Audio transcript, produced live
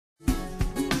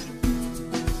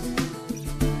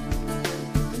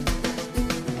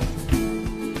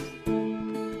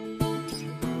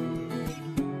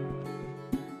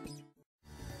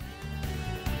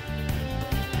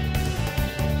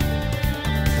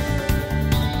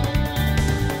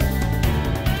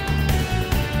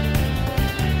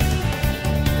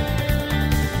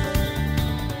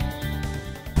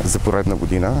поредна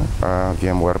година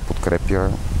VMware подкрепя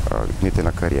дните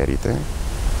на кариерите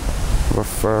в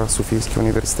Софийския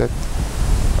университет.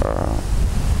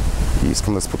 И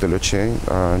искам да споделя, че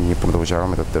ние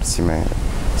продължаваме да търсиме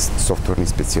софтуерни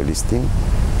специалисти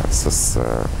с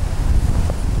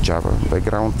Java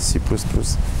background,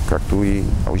 C++, както и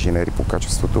инженери по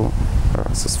качеството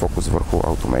с фокус върху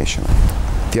automation.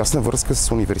 Тясна връзка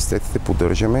с университетите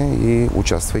поддържаме и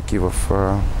участвайки в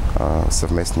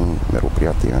съвместни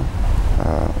мероприятия.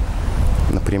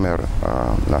 Например,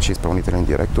 нашия изпълнителен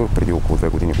директор преди около 2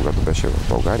 години, когато беше в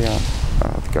България,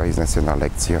 изнесе една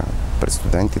лекция пред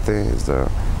студентите за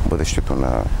бъдещето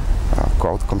на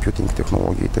Cloud Computing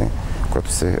технологиите,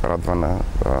 което се радва на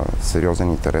сериозен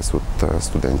интерес от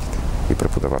студентите и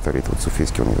преподавателите от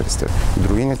Софийския университет.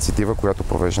 Друга инициатива, която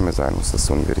провеждаме заедно с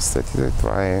университетите,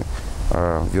 това е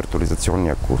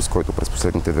виртуализационния курс, който през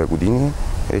последните 2 години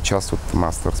е част от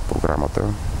мастърс програмата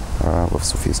в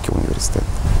Софийския университет.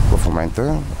 В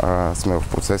момента сме в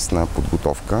процес на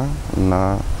подготовка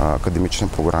на академична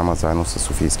програма заедно с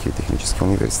Софийския технически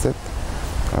университет,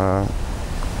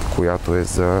 която е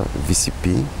за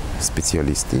VCP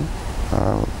специалисти,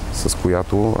 с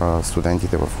която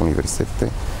студентите в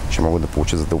университетите ще могат да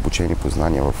получат задълбочени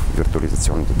познания в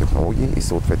виртуализационните технологии и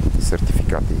съответните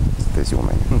сертификати за тези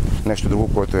умения. Нещо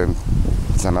друго, което е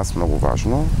за нас много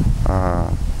важно,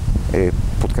 е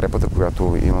подкрепата,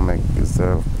 която имаме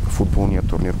за футболния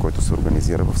турнир, който се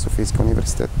организира в Софийския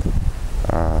университет,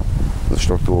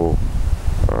 защото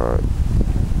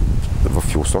в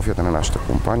философията на нашата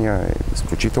компания е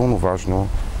изключително важно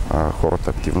хората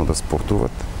активно да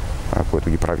спортуват, което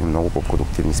ги прави много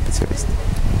по-продуктивни специалисти.